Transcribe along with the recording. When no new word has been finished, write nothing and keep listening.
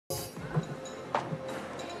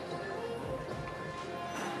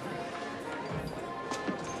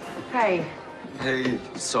Hey. Hey,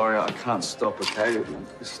 sorry, I can't stop, okay?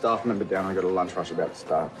 Staff member down, I got a lunch rush about to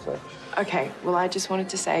start, so... Okay, well, I just wanted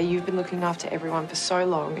to say you've been looking after everyone for so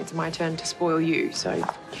long, it's my turn to spoil you, so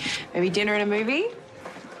maybe dinner and a movie?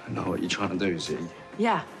 I know what you're trying to do, Ziggy.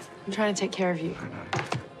 Yeah, I'm trying to take care of you. I know.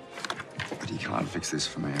 But you can't fix this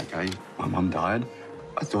for me, okay? My mum died.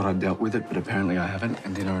 I thought I'd dealt with it, but apparently I haven't,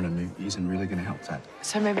 and dinner and a movie isn't really going to help that.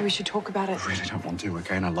 So maybe we should talk about it. I really don't want to,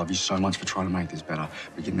 okay? And I love you so much for trying to make this better,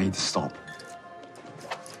 but you need to stop.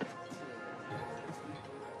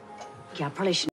 Yeah, I probably shouldn't.